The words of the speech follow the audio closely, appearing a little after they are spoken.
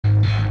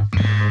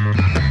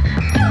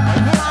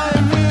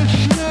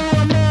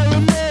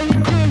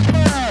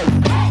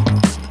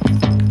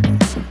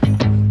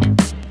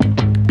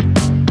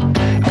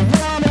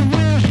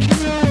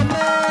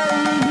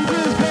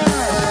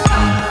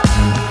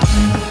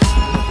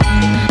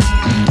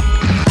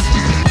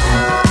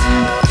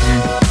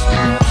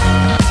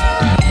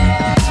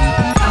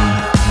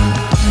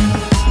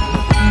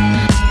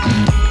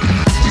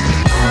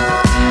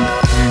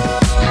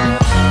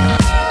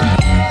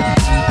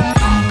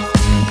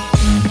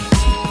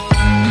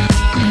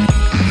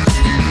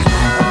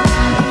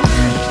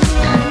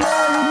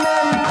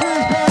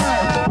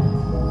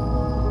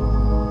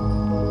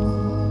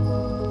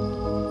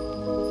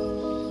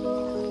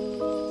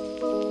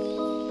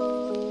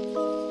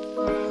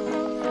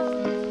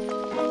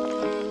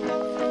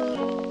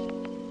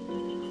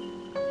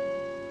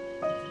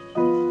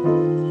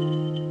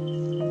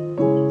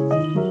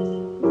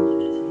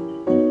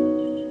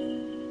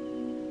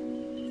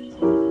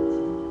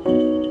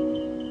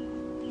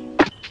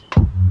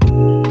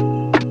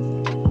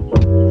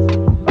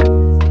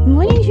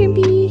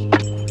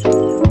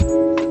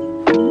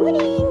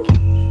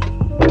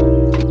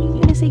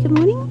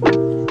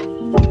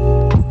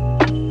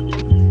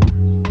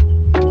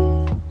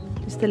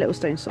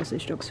Coldstone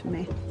sausage dogs for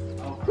me.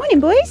 Morning,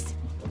 boys.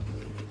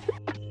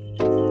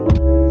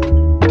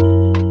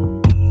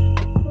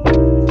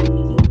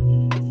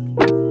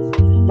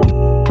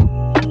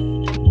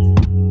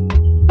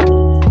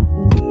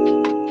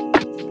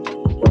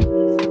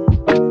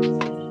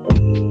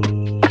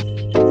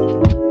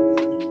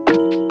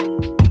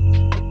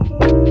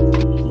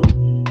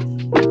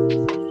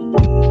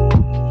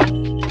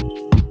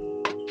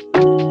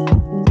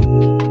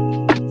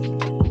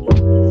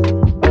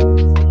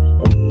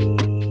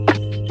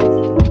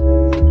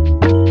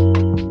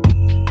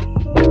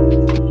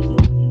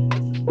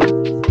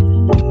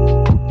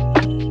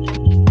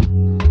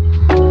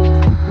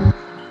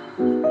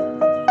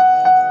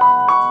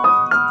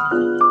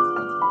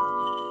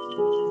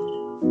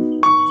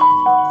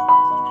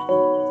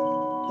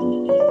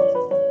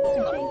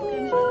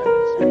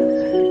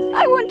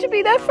 I want to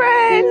be their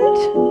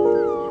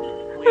friend.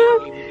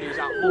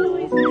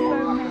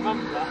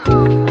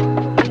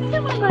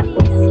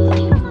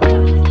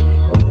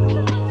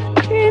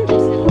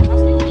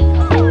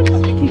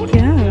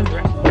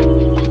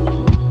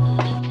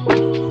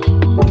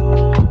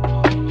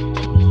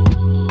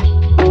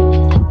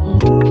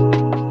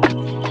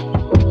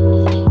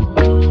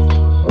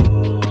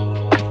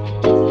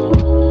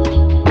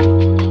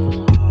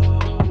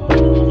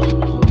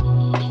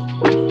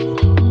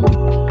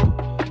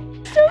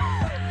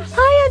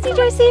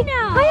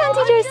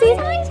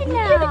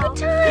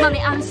 Mummy,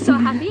 I'm so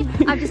happy.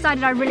 I've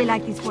decided I really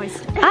like these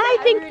boys. I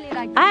think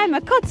I'm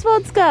a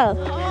Cotswolds girl.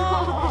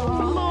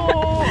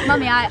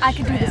 Mummy, I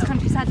could do this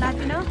countryside life,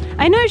 you know?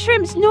 I know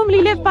shrimps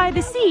normally live by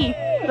the sea,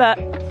 but...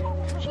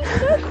 She's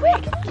so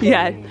quick.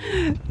 Yeah.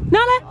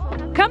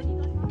 Nala,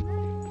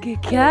 come.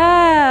 Good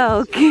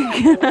girl.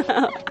 Good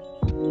girl.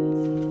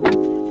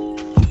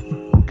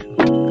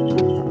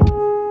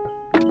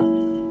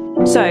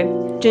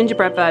 So,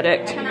 gingerbread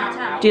verdict.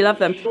 Do you love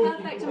them?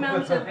 Perfect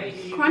amount of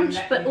crunch,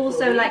 but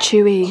also like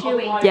chewy.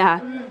 chewy.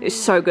 Yeah, it's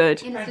so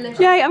good. It's delicious.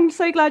 Yay, I'm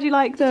so glad you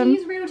like Do them. you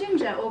use real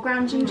ginger or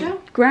ground ginger?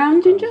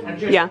 Ground ginger?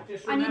 Yeah.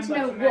 I need to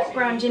know what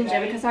ground ginger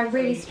because I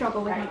really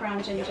struggle with my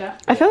ground ginger.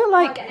 I feel Can't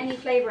like get any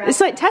flavour out. it's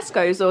like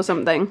Tesco's or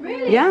something.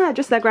 Really? Yeah,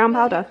 just their ground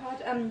powder.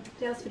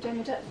 Deals for doing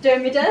me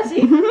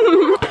dirty.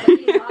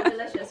 These are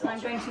delicious, and I'm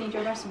going to need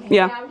your recipe.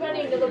 Yeah. I'm going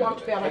to need another one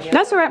to be honest.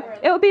 That's alright.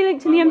 It'll be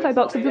linked in the info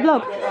box of the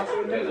vlog.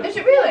 Is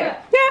it really? Yeah.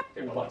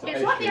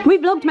 It's like the We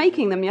vlogged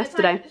making them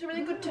yesterday. It's a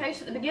really good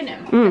taste at the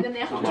beginning, and then the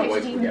aftertaste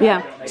is even better.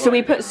 Yeah. So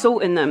we put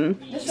salt in them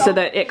so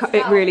that it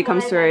really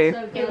comes through.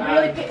 It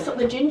really picks up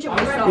the ginger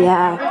with salt.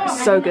 Yeah,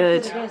 so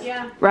good.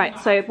 Yeah. Right,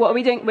 so what are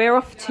we doing? We're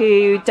off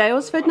to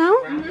Dalesford now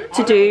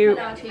to do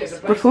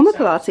Reformer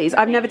Pilates.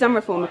 I've never done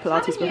Reformer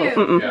Pilates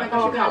before.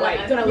 Oh, I can't wait.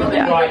 You're gonna love it.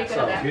 You're really good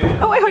at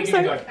it. Oh, I hope so.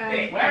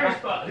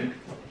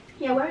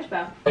 Yeah, where is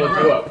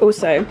Belle?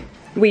 Also,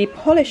 we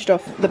polished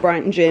off the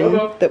Brighton gin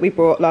that we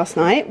brought last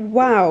night.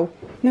 Wow,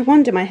 no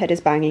wonder my head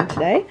is banging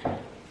today.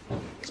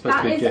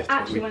 That is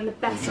actually one of the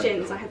best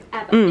gins I have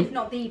ever, if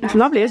not the best. It's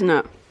lovely, isn't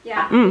it?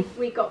 Yeah,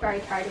 we got very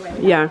carried away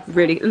with Yeah,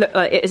 really. Look,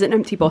 it is an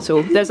empty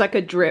bottle. There's like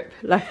a drip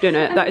left in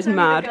it. That is The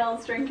mad.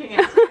 girls drinking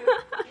it too.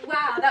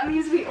 Wow, that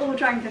means we all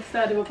drank a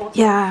third of a bottle.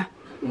 Yeah.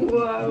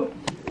 Whoa.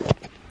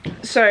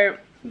 So,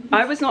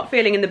 I was not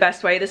feeling in the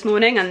best way this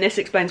morning, and this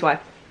explains why.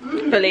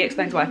 Fully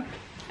explains why.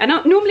 And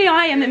normally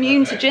I am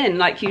immune to gin,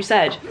 like you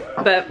said,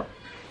 but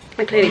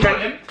I clearly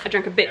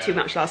drank a bit too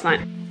much last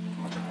night.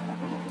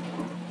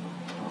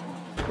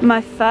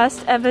 My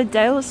first ever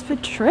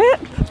Dalesford trip.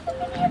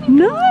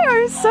 No,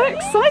 I'm so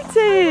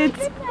excited.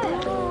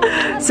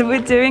 So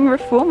we're doing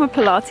Reformer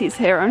Pilates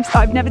here.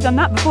 I've never done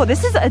that before.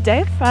 This is a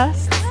day of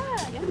firsts.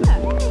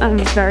 I'm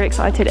very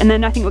excited. And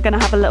then I think we're going to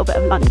have a little bit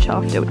of lunch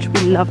after, which will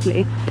be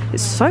lovely.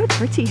 It's so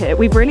pretty here.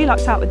 We've really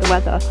lucked out with the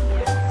weather.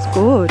 It's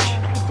gorgeous.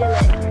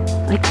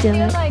 I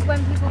feel like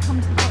when people come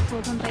to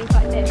Cotswolds on days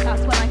like this,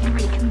 that's when I can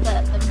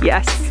reconvert them.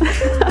 Yes.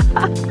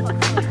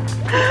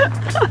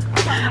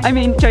 I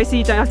mean, Josie,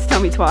 you don't have to tell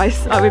me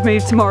twice. I would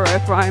move tomorrow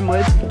if Ryan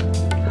would.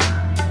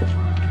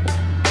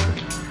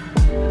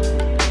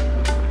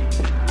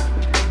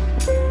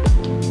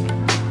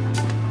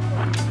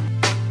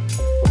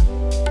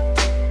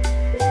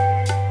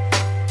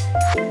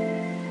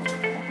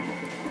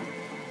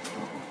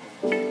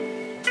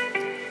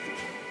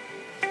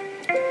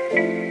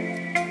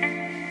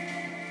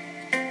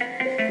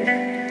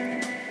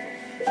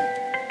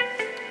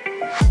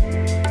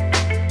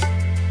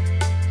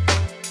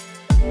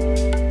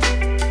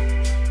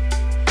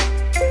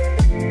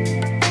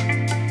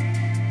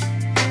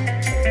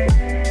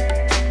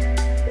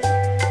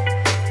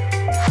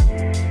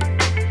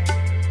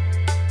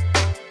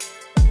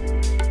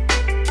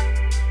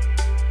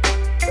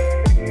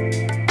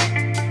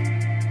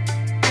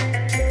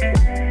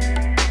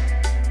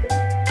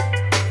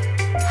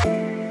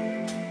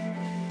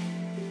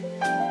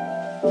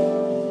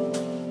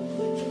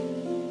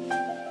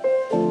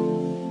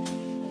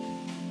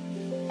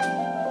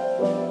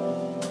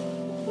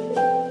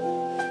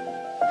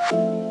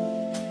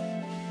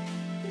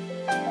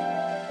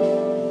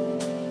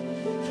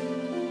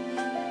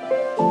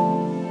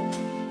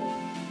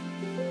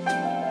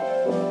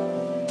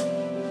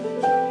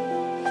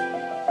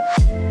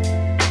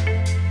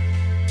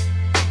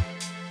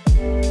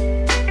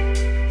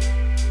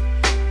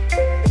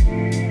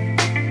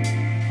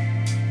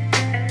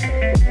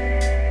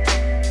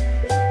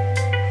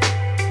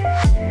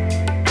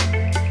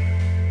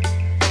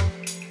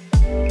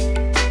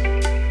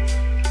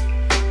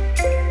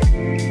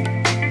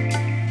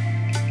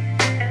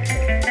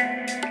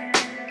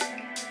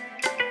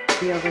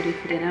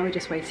 ready for dinner. We're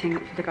just waiting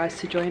for the guys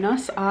to join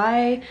us.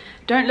 I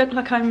don't look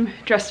like I'm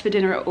dressed for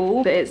dinner at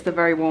all, but it's the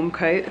very warm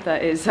coat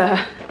that is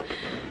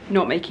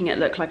not making it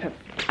look like I've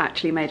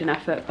actually made an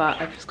effort, but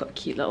I've just got a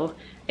cute little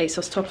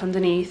ASOS top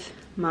underneath,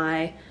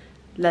 my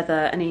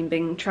leather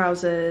Anine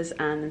trousers,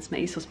 and then some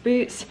ASOS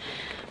boots.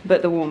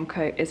 But the warm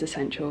coat is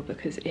essential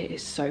because it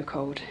is so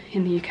cold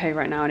in the UK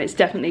right now, and it's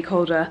definitely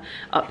colder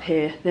up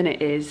here than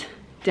it is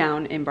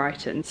down in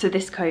Brighton. So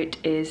this coat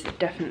is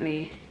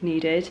definitely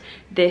needed.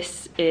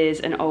 This is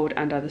an old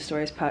And Other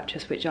Stories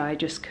purchase, which I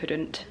just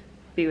couldn't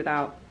be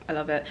without. I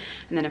love it.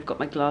 And then I've got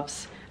my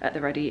gloves at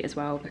the ready as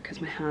well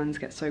because my hands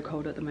get so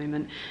cold at the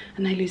moment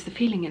and they lose the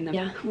feeling in them.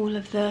 Yeah, all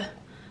of the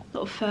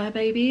little fur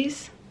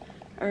babies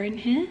are in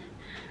here.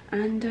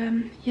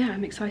 And yeah,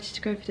 I'm excited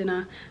to go for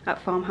dinner at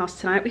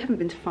Farmhouse tonight. We haven't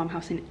been to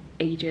Farmhouse in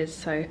ages,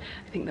 so I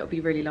think that'll be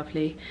really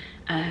lovely.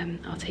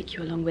 I'll take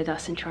you along with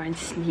us and try and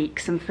sneak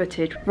some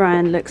footage.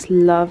 Ryan looks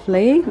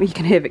lovely. You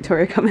can hear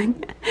Victoria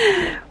coming.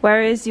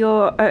 Where is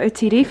your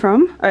OOTD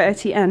from?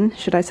 OOTN,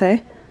 should I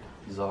say?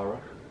 Zara.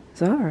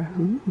 Zara.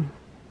 Ooh.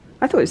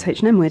 I thought it was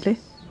H&M, weirdly.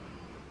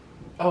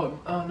 Oh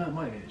no, it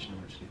might be H&M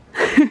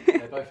actually.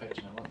 They're both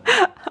H&M, aren't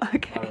they?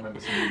 Okay. I remember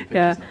seeing the pictures.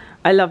 Yeah, now.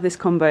 I love this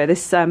combo.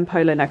 This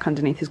polo neck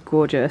underneath is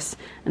gorgeous,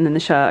 and then the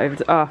shirt over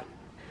the,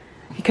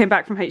 he came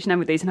back from H&M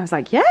with these and I was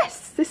like,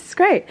 yes, this is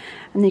great.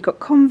 And then you got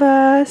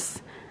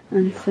Converse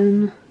and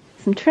some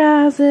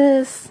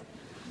trousers.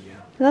 Yeah.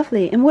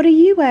 Lovely. And what are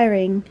you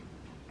wearing?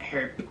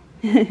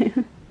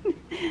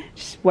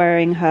 She's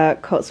wearing her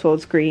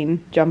Cotswolds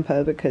green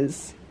jumper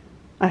because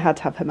I had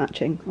to have her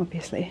matching,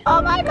 obviously.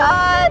 Oh my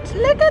god,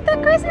 look at the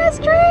Christmas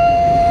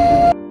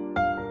tree!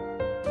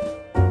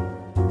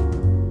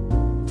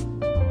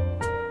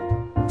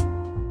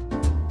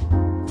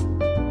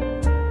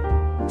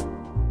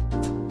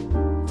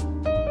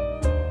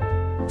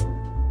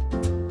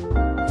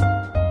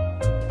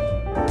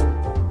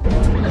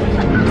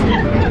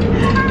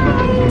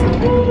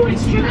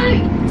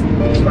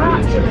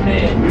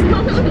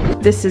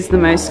 This is the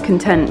most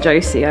content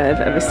Josie I have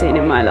ever seen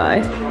in my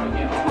life.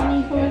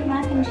 Tummy full of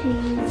mac and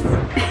cheese.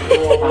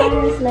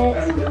 Fire is lit.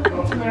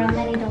 And there are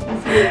many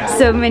doggies here.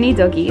 So many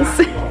doggies.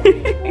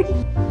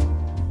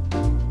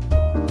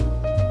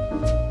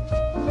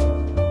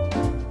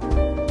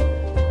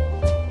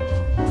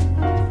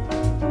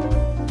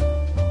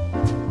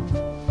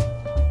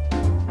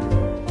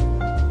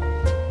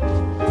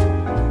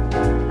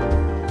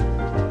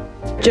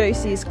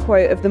 Josie's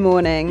quote of the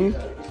morning: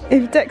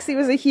 if Dexy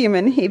was a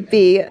human, he'd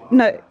be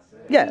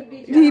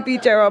he'd be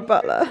Gerard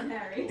Butler.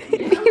 He'd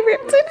be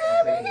ripped and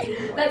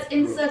hairy. Let's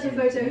insert a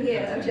photo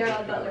here of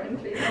Gerard Butler in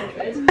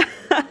 300.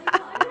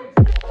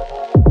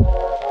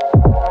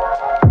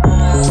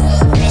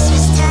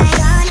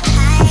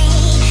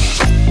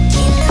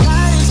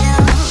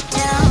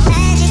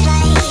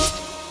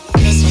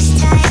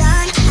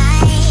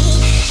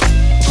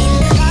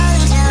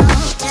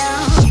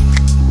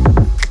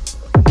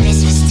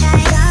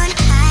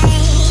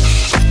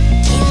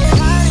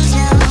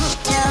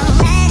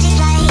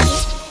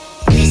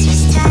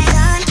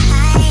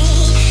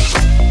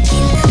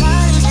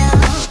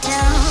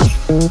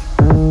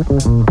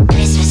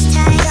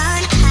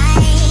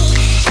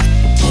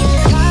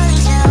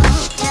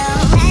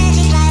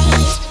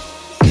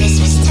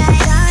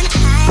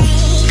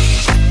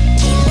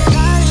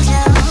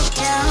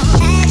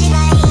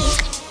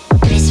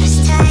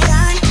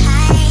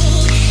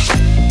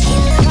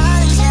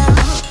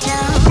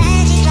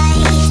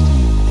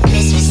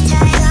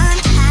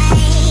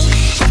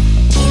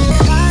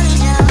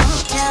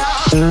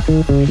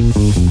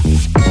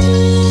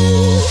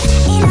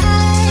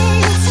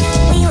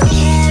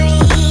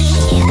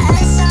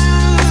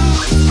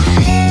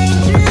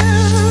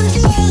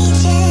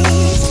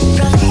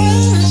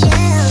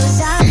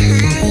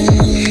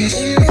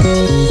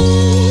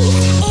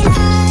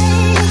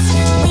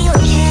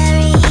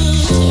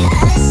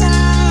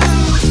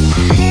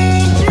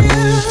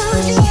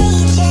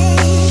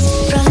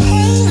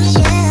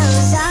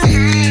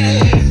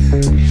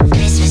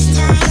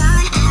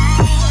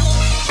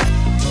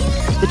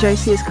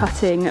 Josie is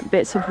cutting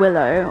bits of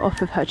willow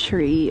off of her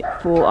tree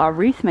for our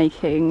wreath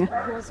making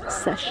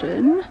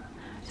session.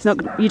 It's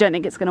not. You don't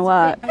think it's going to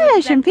work? Hello,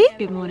 Shimpy.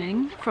 Good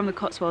morning from the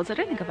Cotswolds. I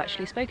don't think I've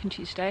actually spoken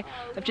to you today.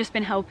 I've just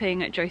been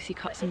helping Josie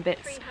cut some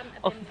bits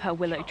off of her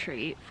willow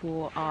tree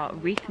for our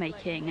wreath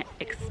making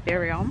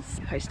experience.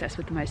 Hostess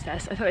with the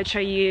mostess. I thought I'd show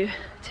you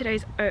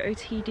today's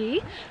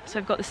OOTD. So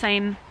I've got the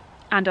same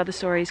And Other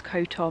Stories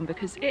coat on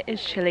because it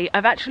is chilly.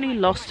 I've actually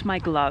lost my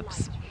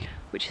gloves,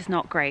 which is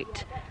not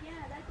great.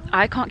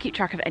 I can't keep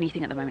track of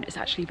anything at the moment. It's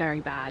actually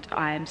very bad.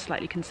 I am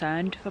slightly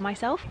concerned for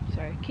myself.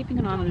 So keeping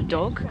an eye on the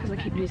dog because I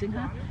keep losing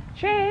her.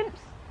 Shrimps!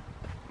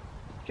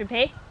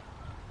 Shrimpy?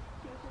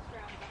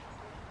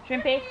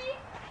 Shrimpy?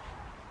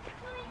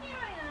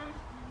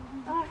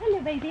 Oh,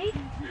 hello baby.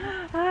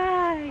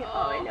 Hi.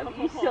 Oh, I love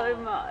you so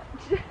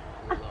much.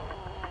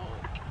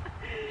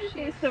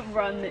 It's the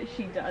run that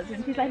she does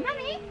and she's like,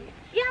 Mummy,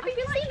 you happy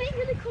to see me?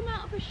 She's gonna come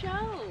out of a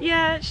shell.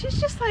 Yeah, she's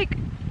just like,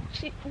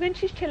 when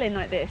she's chilling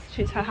like this,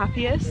 she's her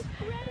happiest.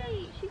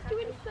 Great. She's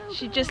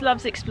She just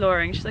loves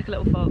exploring. She's like a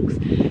little fox.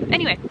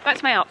 Anyway, back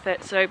to my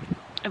outfit. So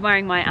I'm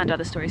wearing my And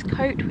Other Stories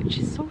coat, which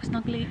is so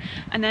snuggly.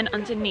 And then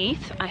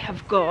underneath I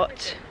have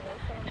got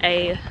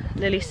a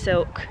Lily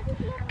Silk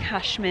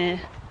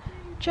cashmere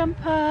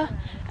jumper.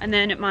 And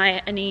then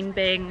my Anine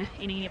Bing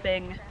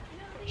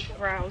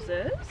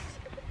trousers.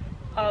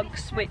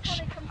 Uggs,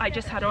 which I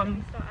just had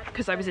on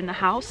because I was in the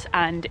house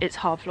and it's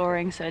hard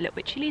flooring, so a little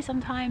bit chilly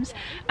sometimes.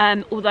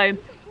 Although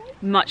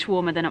much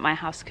warmer than at my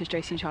house because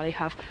Josie and Charlie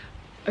have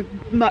a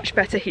much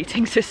better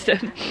heating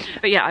system.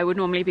 But yeah, I would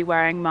normally be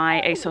wearing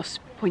my ASOS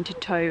pointed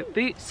toe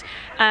boots.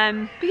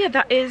 But yeah,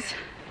 that is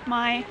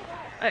my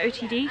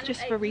OOTD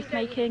just for wreath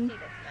making.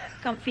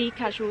 Comfy,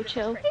 casual,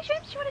 chill. Hey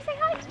Shrimps, do you want to say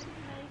hi?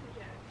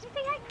 Say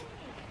hi.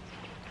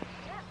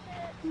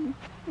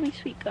 My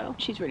sweet girl.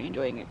 She's really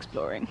enjoying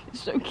exploring.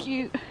 It's so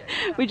cute.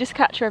 We just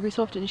catch her every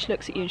so often and she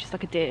looks at you and she's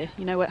like a deer.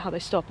 You know how they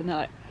stop and they're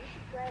like,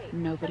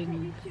 nobody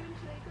moves.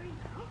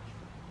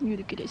 You're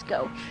the goodest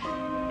girl.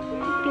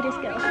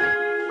 Goodest girl.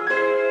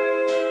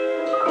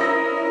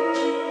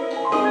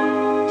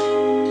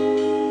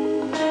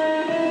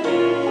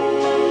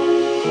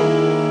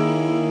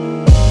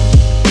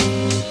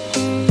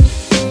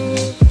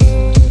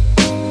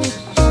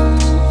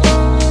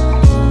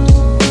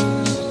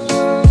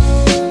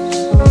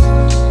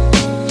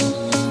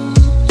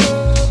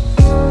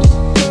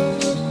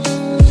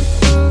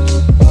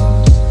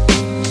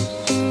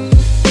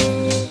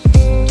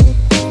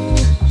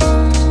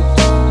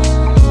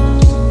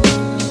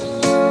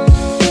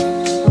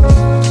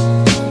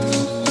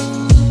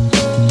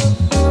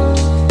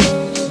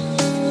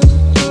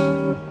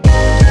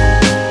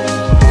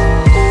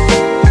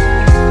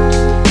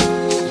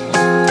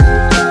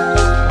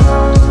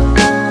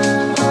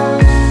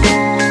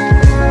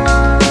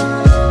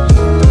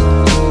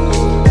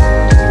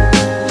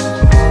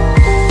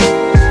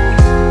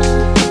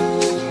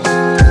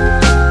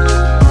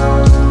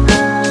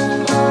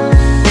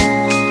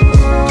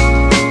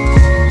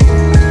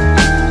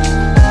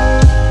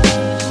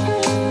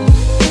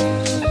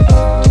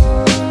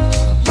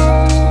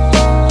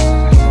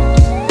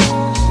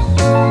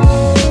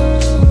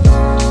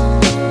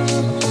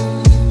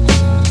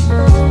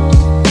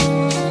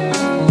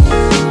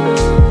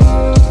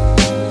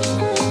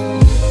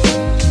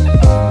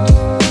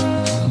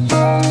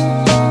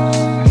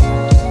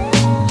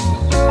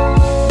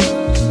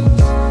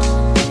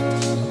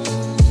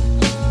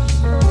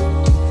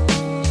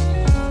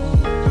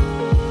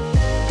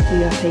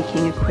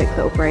 Taking a quick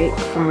little break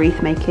from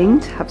wreath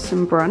making to have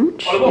some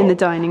brunch in the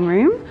dining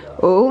room.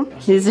 Oh,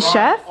 here's the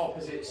chef.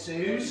 Opposite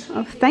Suze.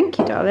 Oh, thank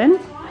you, darling.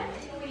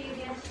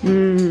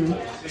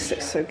 This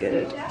looks so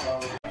good.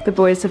 The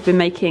boys have been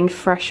making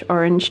fresh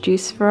orange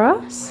juice for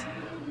us.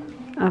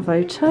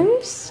 Avo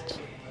toast.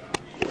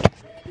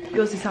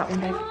 Yours is that one,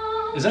 babe.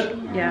 Is it?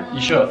 Yeah.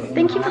 You sure?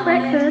 Thank you for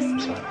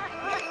breakfast.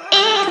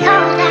 It's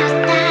cold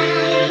outside,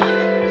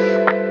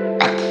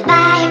 but the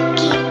fire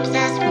keeps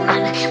us warm.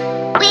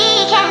 We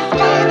can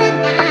spend the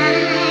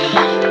night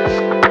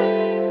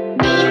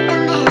beneath the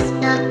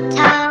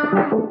mistletoe.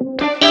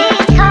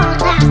 It's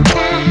cold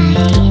outside,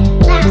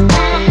 last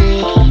night. It's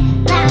cold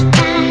outside,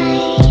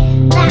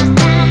 last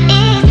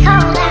night.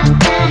 Cold outside,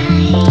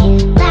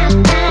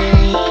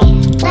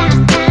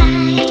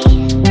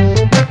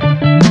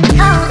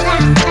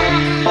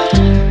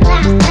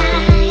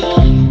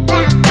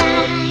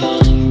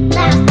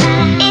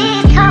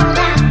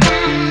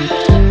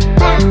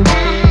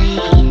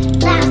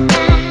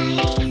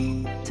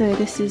 So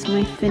this is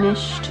my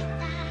finished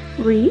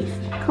wreath.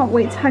 Can't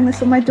wait to hang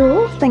this on my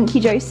door. Thank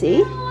you,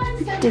 Josie.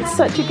 Did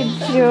such a good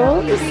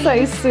job.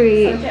 So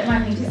sweet.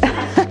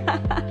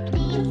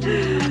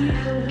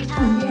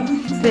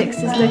 Vix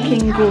is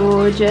looking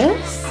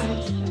gorgeous.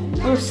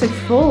 Oh, so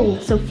full,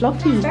 so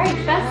fluffy. Very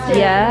festive.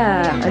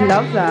 Yeah, I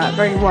love that.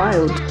 Very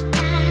wild.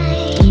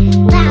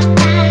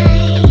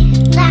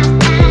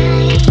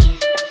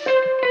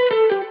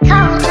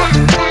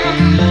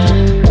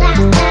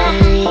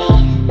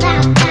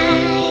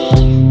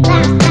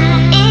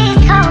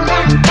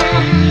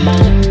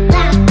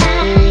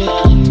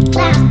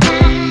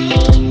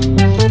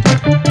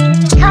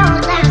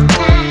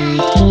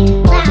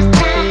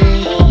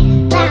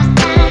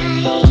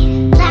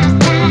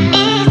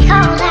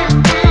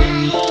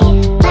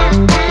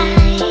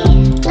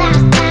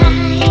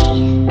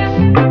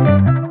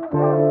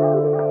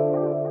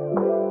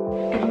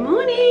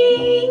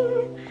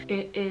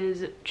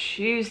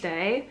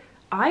 Tuesday.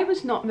 I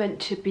was not meant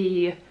to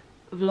be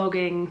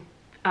vlogging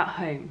at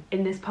home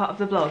in this part of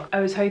the vlog. I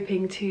was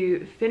hoping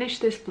to finish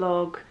this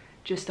vlog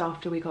just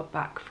after we got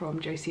back from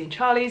Josie and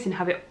Charlie's and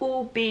have it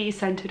all be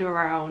centered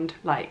around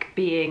like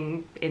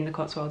being in the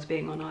Cotswolds,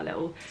 being on our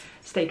little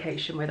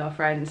staycation with our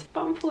friends.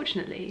 But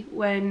unfortunately,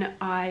 when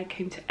I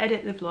came to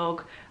edit the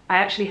vlog, I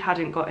actually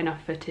hadn't got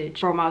enough footage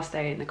from our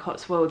stay in the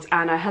Cotswolds,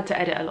 and I had to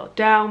edit a lot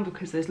down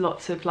because there's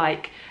lots of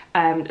like,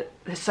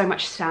 there's so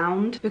much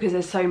sound because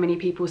there's so many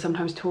people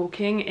sometimes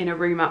talking in a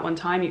room at one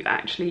time. You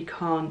actually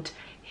can't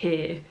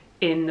hear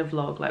in the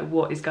vlog, like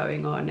what is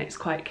going on. It's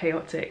quite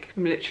chaotic.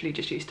 I'm literally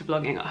just used to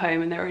vlogging at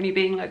home and there only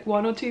being like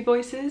 1 or 2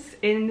 voices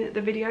in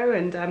the video,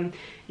 and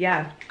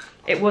yeah,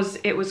 it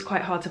was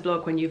quite hard to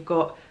vlog when you've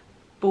got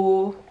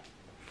four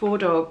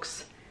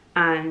dogs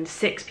and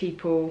 6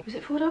 people. Was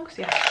it 4 dogs?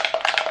 Yeah.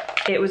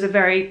 It was a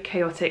very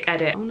chaotic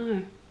edit. Oh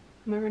no,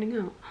 am I running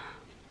out?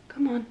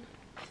 Come on.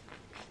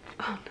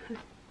 Oh no.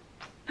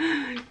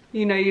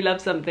 You know you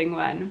love something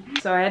when.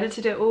 So I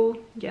edited it all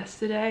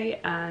yesterday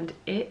and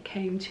it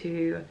came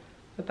to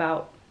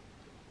about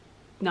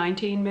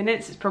 19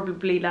 minutes. It's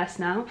probably less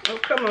now. Oh,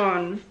 come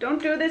on.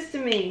 Don't do this to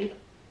me.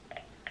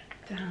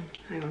 Damn.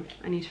 Hang on.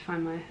 I need to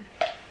find my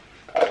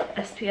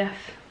SPF.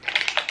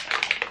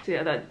 So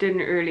yeah, that didn't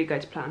really go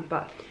to plan,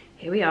 but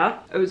here we are.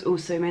 I was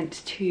also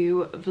meant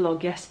to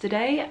vlog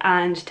yesterday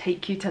and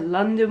take you to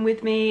London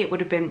with me. It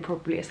would have been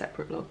probably a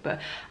separate vlog, but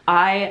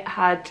I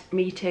had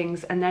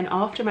meetings, and then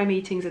after my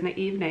meetings in the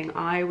evening,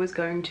 I was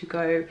going to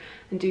go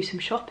and do some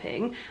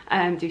shopping,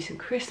 do some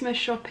Christmas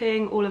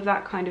shopping, all of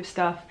that kind of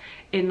stuff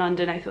in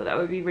London. I thought that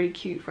would be really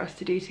cute for us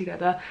to do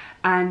together.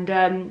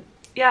 And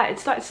yeah, it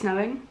started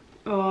snowing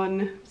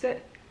on, was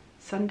it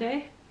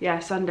Sunday? Yeah,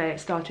 Sunday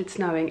it started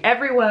snowing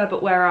everywhere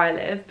but where I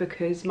live,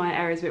 because my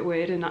area is a bit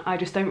weird and I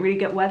just don't really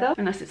get weather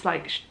unless it's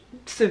like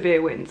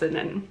severe winds, and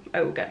then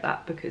I will get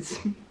that because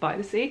by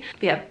the sea.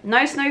 But yeah,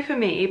 no snow for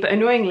me, but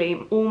annoyingly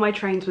all my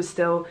trains were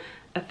still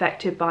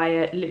affected by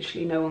it.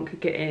 Literally no one could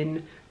get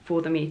in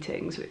for the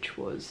meetings, which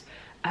was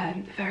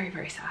very,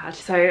 very sad.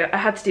 So I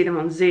had to do them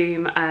on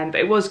Zoom, but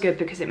it was good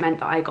because it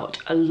meant that I got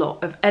a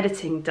lot of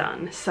editing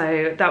done.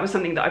 So that was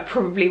something that I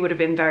probably would have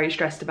been very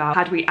stressed about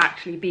had we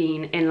actually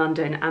been in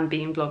London and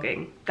been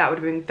vlogging. That would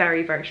have been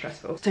very, very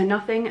stressful. So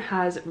nothing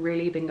has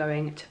really been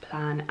going to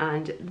plan,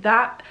 and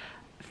that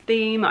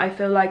theme I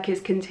feel like is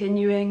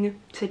continuing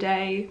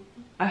today.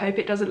 I hope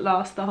it doesn't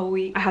last the whole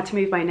week. I had to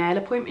move my nail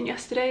appointment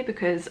yesterday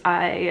because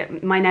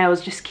my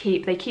nails just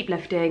keep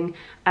lifting.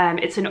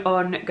 It's an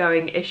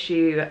ongoing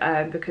issue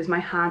because my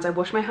hands, I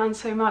wash my hands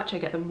so much, I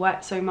get them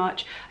wet so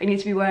much. I need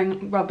to be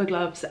wearing rubber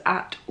gloves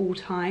at all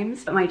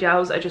times. But my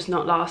gels are just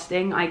not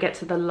lasting. I get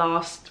to the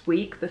last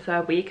week, the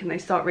 3rd week, and they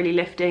start really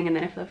lifting, and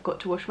then if I've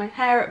got to wash my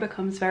hair, it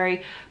becomes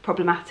very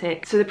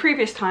problematic. So the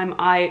previous time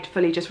I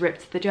fully just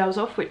ripped the gels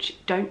off, which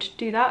don't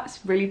do that. It's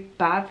really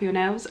bad for your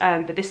nails.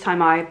 But this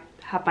time I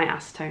had my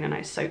acetone and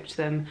I soaked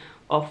them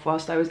off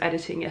whilst I was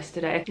editing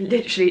yesterday.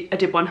 Literally, I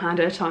did one hand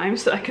at a time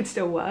so I could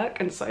still work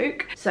and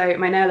soak. So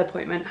my nail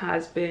appointment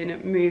has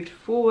been moved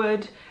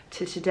forward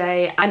to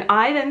today, and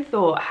I then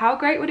thought, how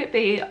great would it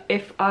be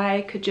if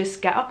I could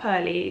just get up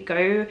early,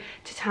 go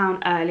to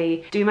town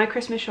early, do my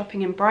Christmas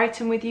shopping in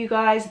Brighton with you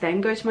guys, then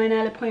go to my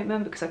nail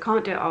appointment because I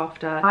can't do it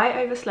after.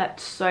 I overslept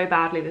so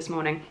badly this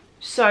morning,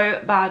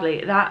 so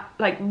badly. That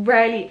like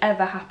rarely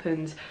ever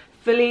happens.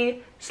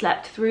 Fully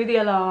slept through the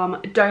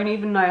alarm. Don't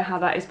even know how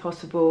that is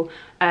possible.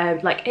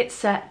 Like it's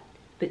set,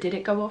 but did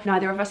it go off?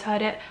 Neither of us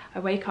heard it. I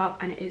wake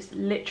up and it is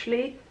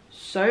literally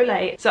so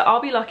late. So I'll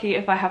be lucky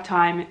if I have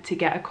time to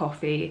get a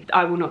coffee.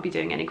 I will not be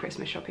doing any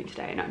Christmas shopping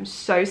today, and I'm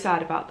so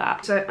sad about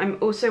that. So I'm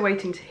also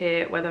waiting to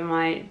hear whether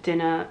my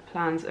dinner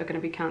plans are going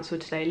to be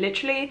cancelled today.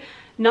 Literally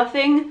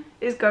nothing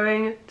is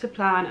going to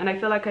plan, and I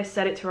feel like I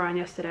said it to Ryan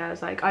yesterday. I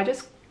was like, I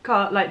just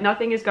can't, like,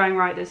 nothing is going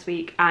right this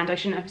week, and I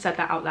shouldn't have said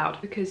that out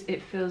loud because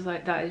it feels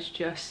like that is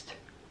just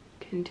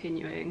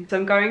continuing. So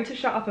I'm going to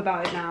shut up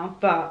about it now,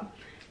 but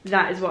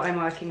that is what I'm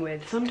working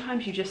with.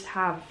 Sometimes you just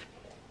have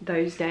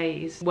those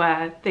days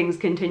where things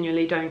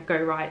continually don't go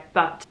right,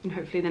 but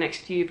hopefully the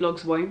next few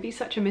vlogs won't be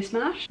such a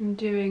mismatch. I'm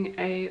doing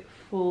a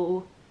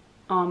full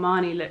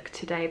Armani look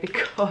today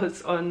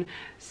because on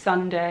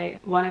Sunday,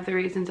 one of the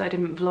reasons I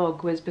didn't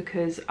vlog was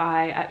because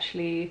I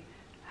actually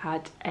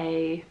had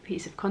a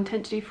piece of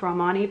content to do for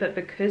Armani, but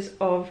because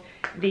of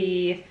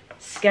the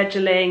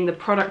scheduling, the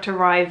product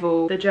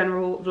arrival, the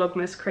general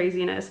Vlogmas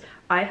craziness,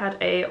 I had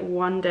a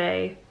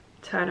 1-day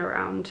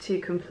turnaround to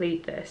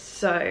complete this.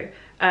 So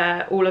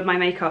all of my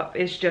makeup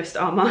is just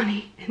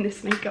Armani in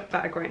this makeup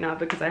bag right now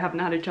because I haven't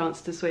had a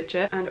chance to switch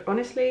it. And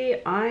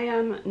honestly, I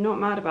am not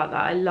mad about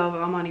that. I love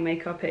Armani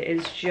makeup. It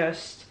is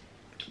just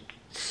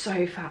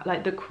so fat.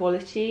 Like the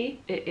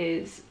quality, it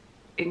is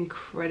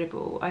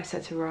incredible. I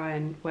said to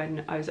Ryan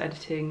when I was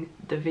editing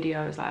the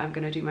video, I was like, I'm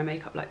gonna do my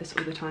makeup like this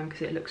all the time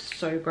because it looks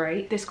so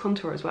great. This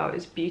contour as well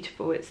is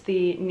beautiful. It's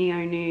the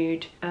Neo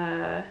Nude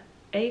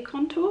A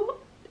contour,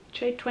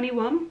 shade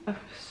 21. Oh,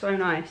 so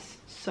nice,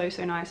 so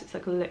nice. It's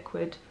like a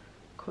liquid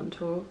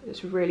contour.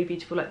 It's really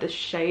beautiful. Like the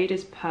shade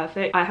is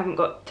perfect. I haven't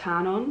got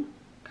tan on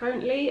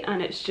currently,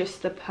 and it's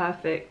just the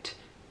perfect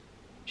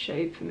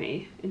shade for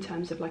me in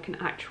terms of like an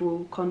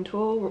actual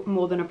contour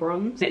more than a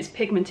bronze. It's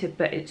pigmented,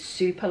 but it's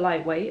super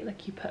lightweight.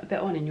 Like you put a bit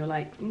on and you're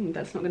like,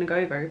 that's not gonna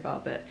go very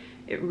far, but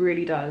it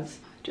really does.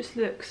 It just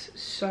looks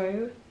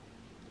so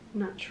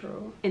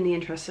natural. In the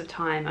interest of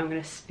time, I'm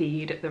gonna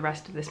speed the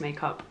rest of this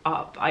makeup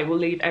up. I will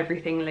leave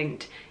everything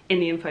linked in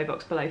the info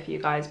box below for you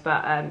guys,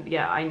 but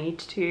yeah, I need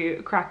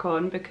to crack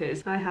on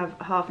because I have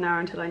half an hour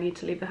until I need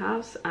to leave the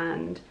house,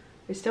 and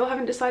I still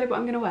haven't decided what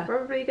I'm gonna wear.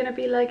 Probably gonna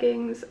be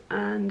leggings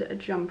and a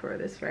jumper at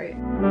this rate.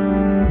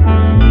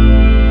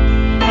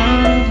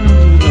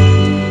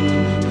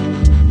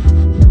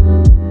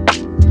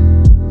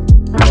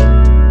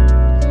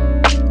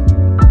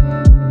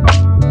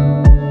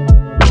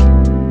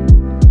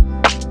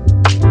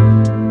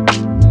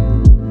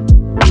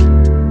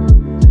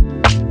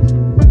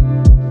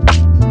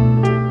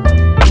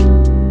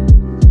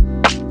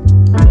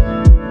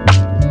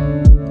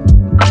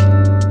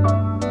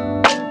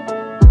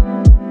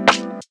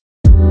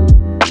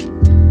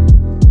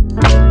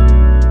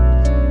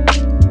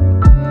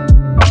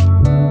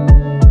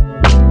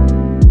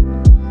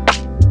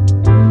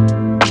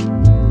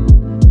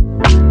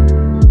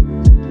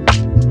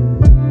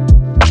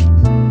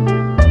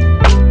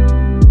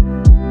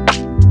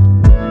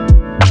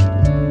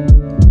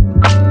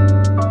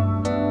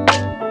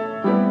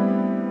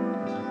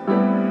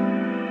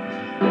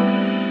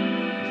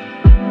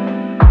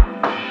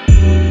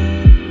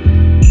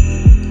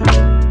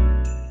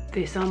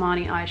 This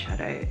Armani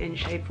eyeshadow in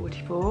shade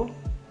 44.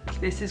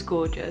 This is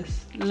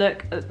gorgeous.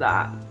 Look at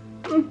that.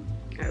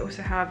 I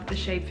also have the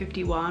shade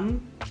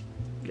 51.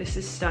 This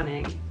is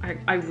stunning.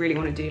 I really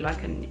want to do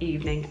like an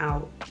evening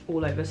out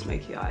all over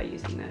smoky eye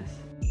using this.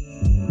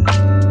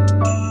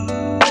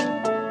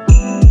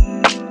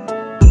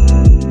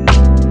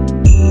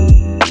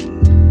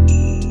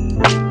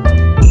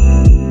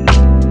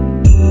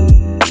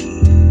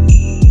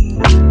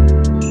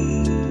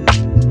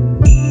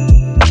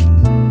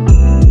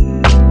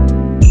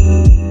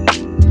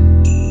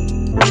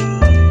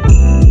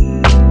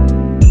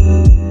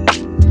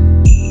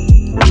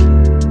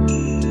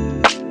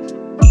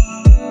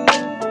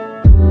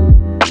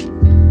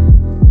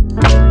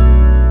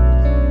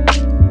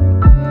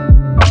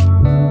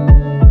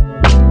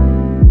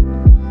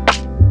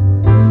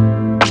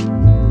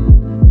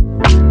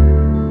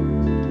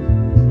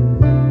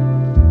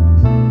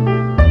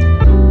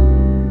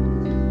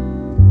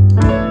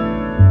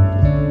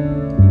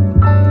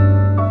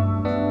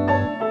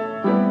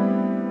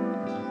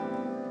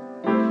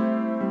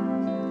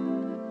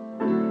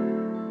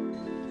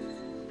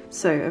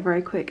 So a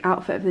very quick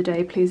outfit of the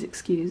day. Please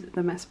excuse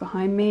the mess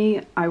behind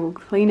me. I will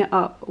clean it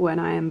up when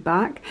I am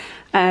back.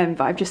 But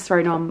I've just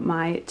thrown on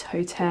my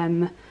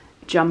Totem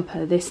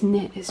jumper. This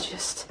knit is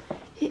just,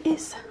 it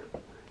is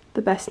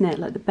the best knit,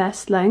 like the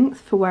best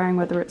length for wearing,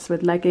 whether it's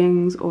with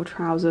leggings or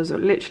trousers or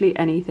literally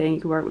anything.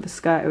 You can wear it with a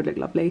skirt, it would look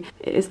lovely.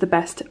 It is the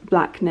best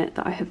black knit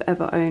that I have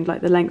ever owned.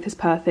 Like the length is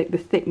perfect, the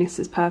thickness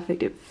is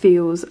perfect, it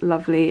feels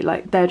lovely.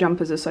 Like their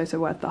jumpers are so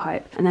worth the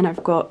hype. And then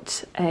I've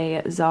got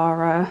a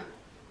Zara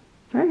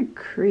very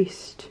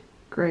creased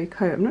grey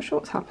coat. I'm not sure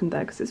what's happened there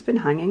because it's been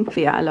hanging. But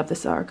yeah, I love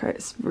this Zara coat.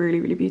 It's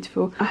really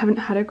beautiful. I haven't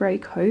had a grey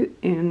coat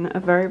in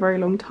a very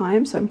long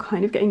time, so I'm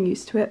kind of getting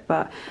used to it.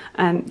 But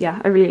yeah,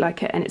 I really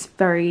like it, and it's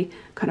very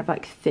kind of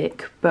like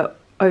thick but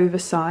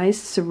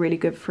oversized, so really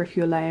good for if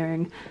you're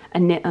layering a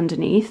knit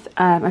underneath.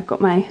 I've got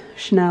my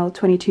Chanel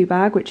 22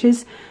 bag, which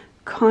is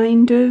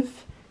kind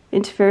of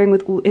interfering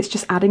with all, it's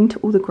just adding to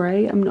all the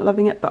grey. I'm not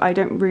loving it, but I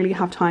don't really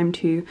have time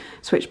to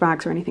switch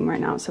bags or anything right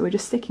now, so we're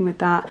just sticking with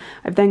that.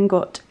 I've then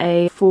got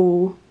a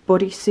full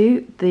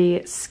bodysuit,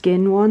 the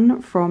skin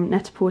one from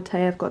Net-a-Porter.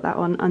 I've got that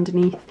on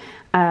underneath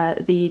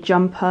the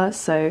jumper,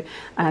 so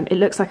it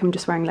looks like I'm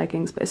just wearing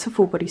leggings, but it's a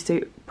full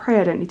bodysuit. Pray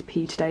I don't need to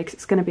pee today because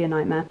it's going to be a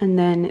nightmare. And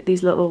then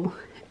these little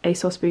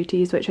ASOS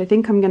booties, which I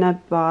think I'm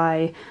gonna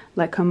buy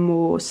like a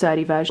more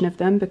sturdy version of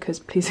them, because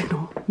please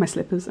ignore my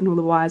slippers and all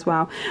the wires.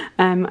 Wow.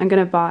 I'm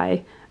gonna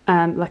buy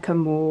like a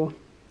more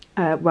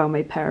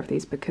well-made pair of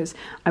these because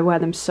I wear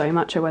them so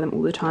much. I wear them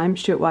all the time.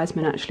 Stuart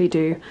Weitzman actually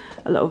do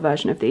a little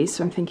version of these,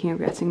 so I'm thinking of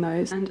getting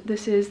those. And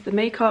this is the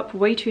makeup,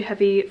 way too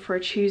heavy for a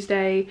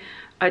Tuesday.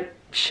 I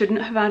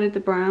shouldn't have added the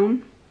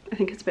brown. I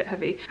think it's a bit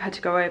heavy. I had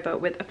to go over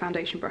with a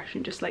foundation brush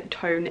and just like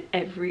tone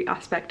every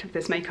aspect of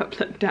this makeup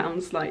look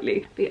down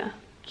slightly. But yeah,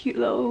 cute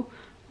little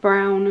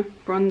brown,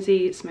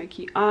 bronzy,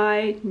 smoky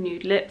eye,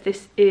 nude lip.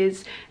 This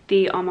is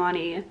the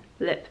Armani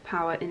Lip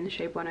Power in the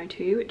shade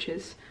 102, which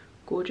is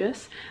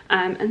gorgeous.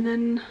 And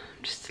then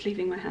I'm just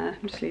leaving my hair.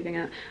 I'm just leaving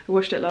it. I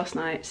washed it last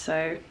night,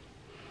 so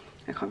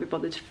I can't be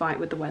bothered to fight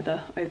with the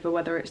weather over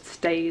whether it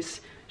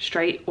stays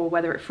straight or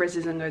whether it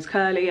frizzes and goes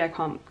curly. I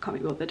can't be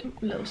bothered.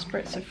 A little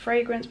spritz of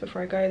fragrance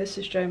before I go. This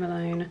is Jo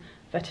Malone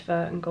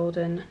Vetiver and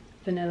Golden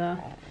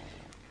Vanilla.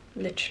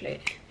 Literally,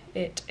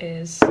 it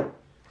is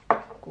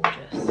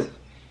gorgeous.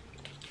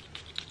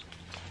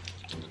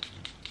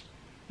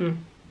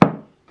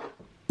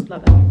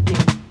 Love it. Yeah.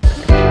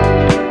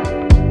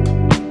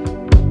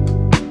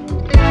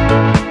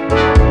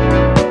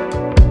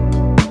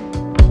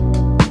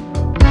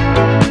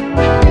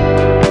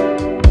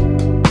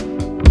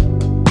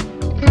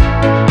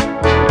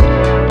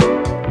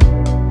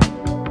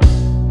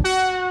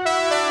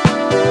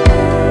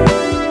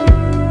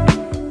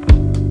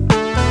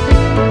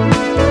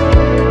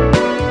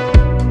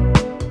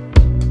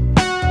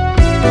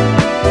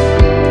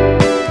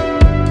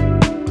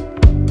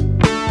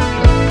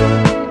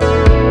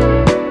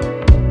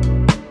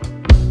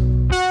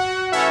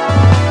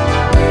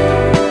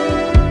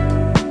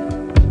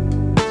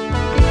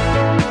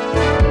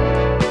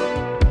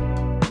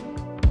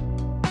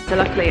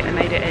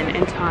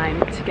 time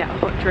to get a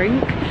hot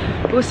drink.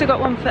 We also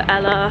got one for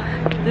Ella.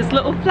 This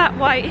little flat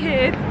white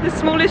here, the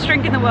smallest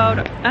drink in the world.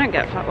 I don't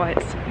get flat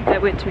whites, they're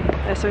weird to me,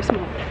 they're so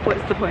small.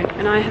 What's the point?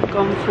 And I have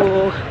gone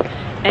for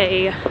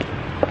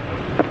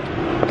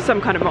some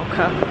kind of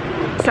mocha.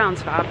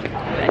 Sounds fab.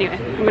 But anyway,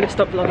 I'm gonna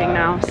stop vlogging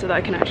now so that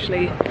I can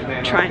actually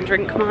try and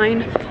drink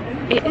mine.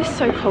 It is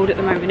so cold at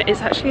the moment.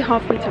 It's actually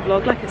hard for me to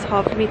vlog, like it's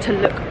hard for me to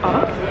look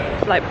up.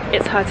 Like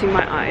it's hurting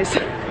my eyes.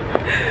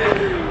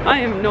 I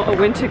am not a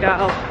winter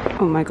gal.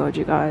 Oh my god,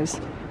 you guys.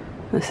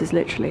 This is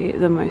literally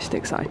the most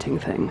exciting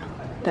thing.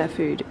 Their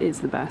food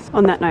is the best.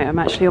 On that note, I'm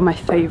actually on my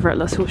favourite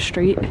little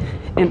street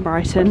in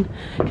Brighton.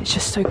 It's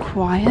just so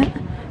quiet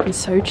and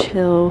so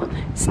chill.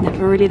 It's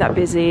never really that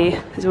busy.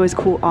 There's always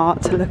cool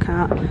art to look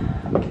at.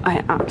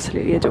 I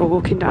absolutely adore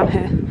walking down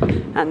here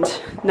and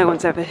no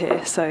one's ever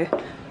here, so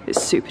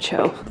it's super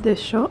chill. This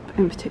shop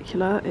in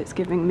particular, it's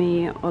giving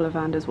me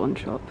Ollivander's Wand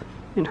Shop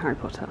in Harry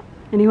Potter.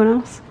 Anyone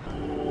else?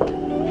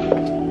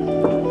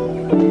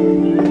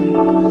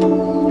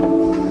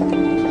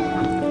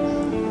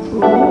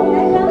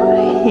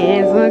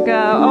 Here's my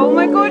girl. Oh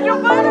my god,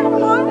 you're bad. Oh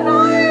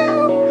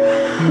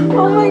no!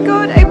 Oh my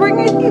god, I bring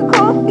with you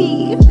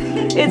coffee.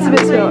 It's a bit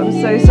spilled,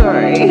 I'm so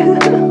sorry.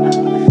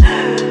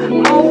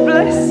 Oh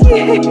bless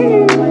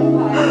you.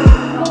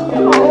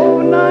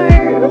 Oh no.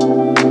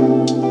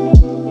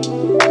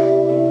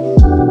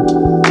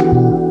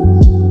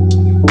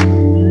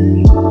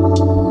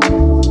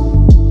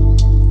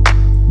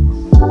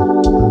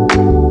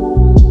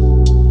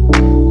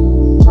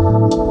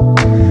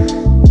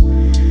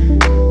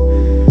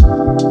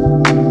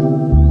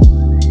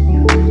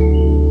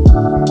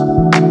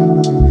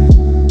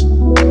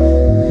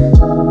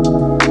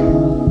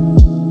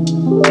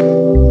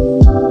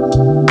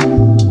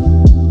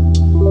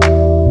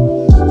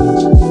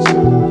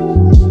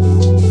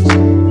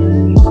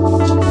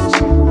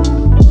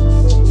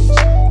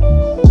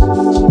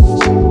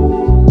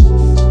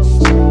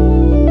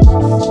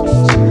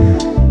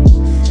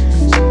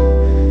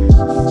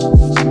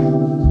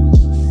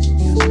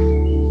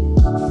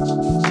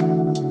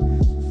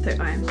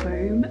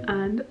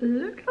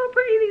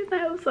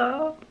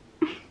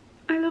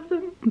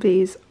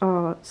 These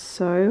are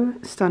so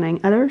stunning.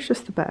 Ella is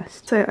just the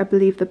best. So I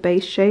believe the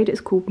base shade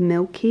is called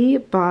Milky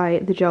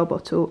by the gel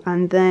bottle,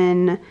 and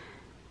then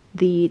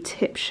the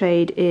tip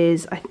shade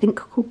is I think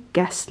called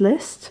Guest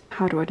List.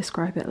 How do I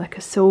describe it? Like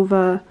a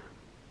silver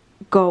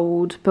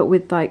gold but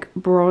with like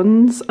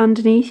bronze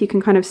underneath. You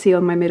can kind of see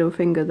on my middle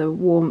finger the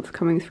warmth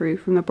coming through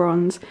from the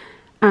bronze,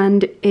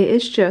 and it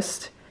is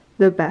just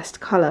the best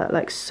colour.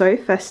 Like so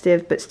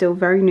festive but still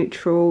very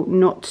neutral,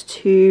 not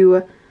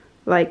too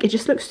like, it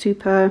just looks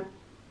super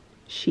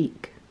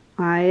chic.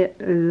 I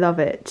love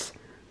it.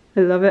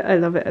 I love it, I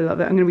love it, I love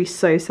it. I'm gonna be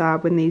so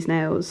sad when these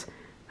nails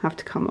have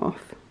to come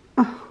off.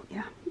 Oh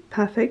yeah,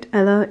 perfect.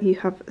 Ella, you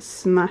have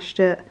smashed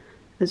it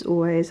as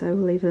always. I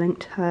will leave a link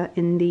to her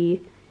in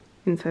the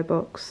info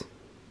box.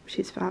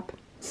 She's fab.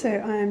 So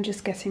I am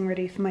just getting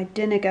ready for my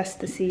dinner guest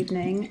this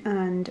evening,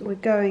 and we're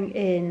going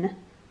in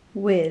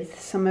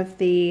with some of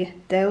the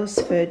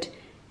Daylesford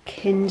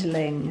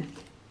kindling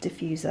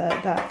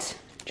diffuser that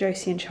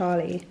Josie and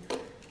Charlie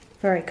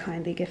very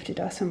kindly gifted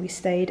us when we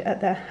stayed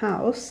at their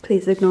house.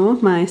 Please ignore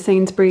my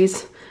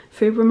Sainsbury's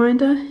food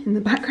reminder in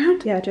the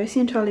background. Yeah,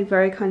 Josie and Charlie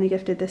very kindly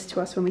gifted this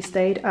to us when we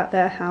stayed at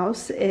their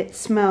house. It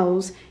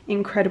smells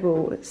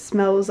incredible. It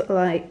smells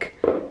like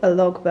a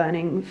log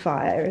burning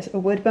fire, a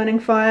wood burning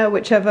fire,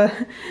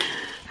 whichever,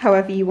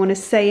 however you want to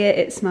say it.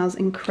 It smells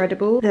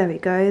incredible. There we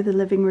go. The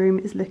living room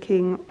is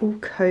looking all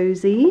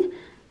cozy,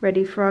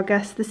 ready for our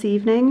guest this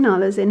evening.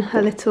 Nala's in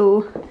her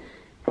little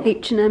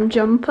H&M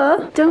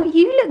jumper. Don't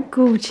you look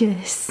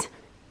gorgeous?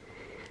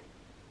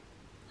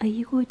 Are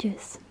you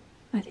gorgeous?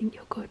 I think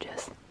you're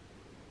gorgeous.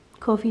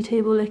 Coffee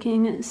table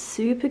looking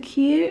super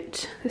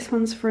cute. This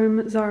one's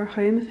from Zara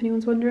Home, if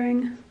anyone's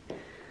wondering.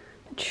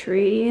 The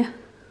tree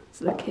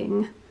is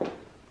looking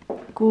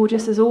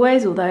gorgeous as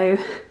always, although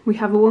we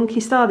have a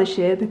wonky star this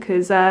year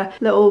because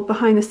little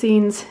behind the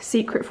scenes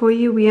secret for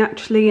you, we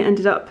actually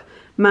ended up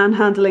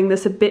manhandling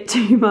this a bit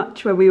too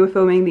much when we were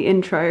filming the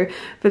intro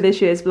for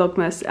this year's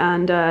Vlogmas,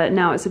 and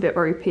now it's a bit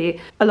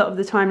ropey. A lot of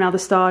the time now the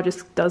star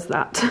just does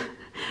that,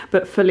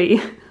 but fully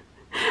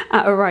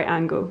at a right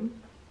angle.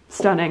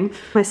 Stunning.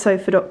 My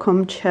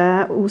sofa.com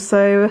chair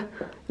also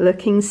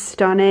looking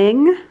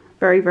stunning.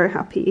 Very, very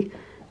happy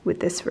with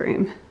this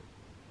room.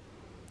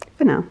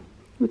 For now,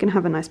 we can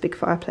have a nice big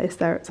fireplace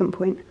there at some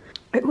point.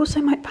 I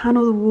also might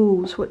panel the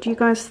walls. What do you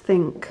guys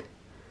think?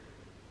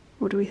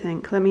 What do we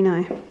think? Let me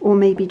know. Or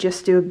maybe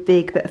just do a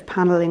big bit of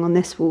paneling on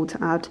this wall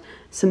to add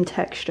some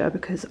texture,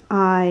 because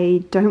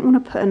I don't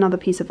want to put another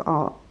piece of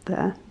art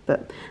there,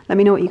 but let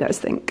me know what you guys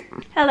think.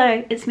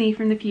 Hello, it's me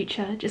from the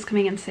future, just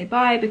coming in to say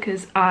bye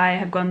because I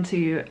have gone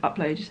to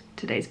upload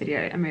today's video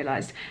and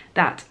realised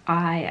that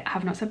I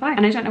have not said bye,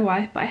 and I don't know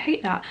why, but I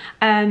hate that.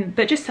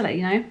 But just to let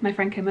you know, my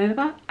friend came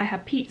over, I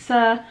had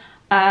pizza,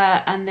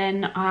 and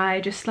then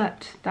I just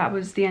slept. That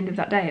was the end of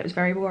that day. It was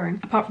very boring.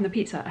 Apart from the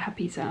pizza, I had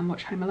pizza and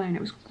watched Home Alone.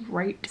 It was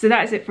great. So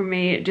that is it from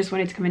me. Just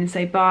wanted to come in and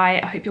say bye.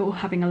 I hope you're all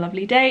having a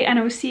lovely day, and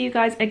I will see you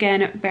guys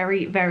again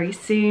very, very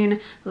soon.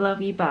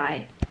 Love you,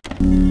 bye.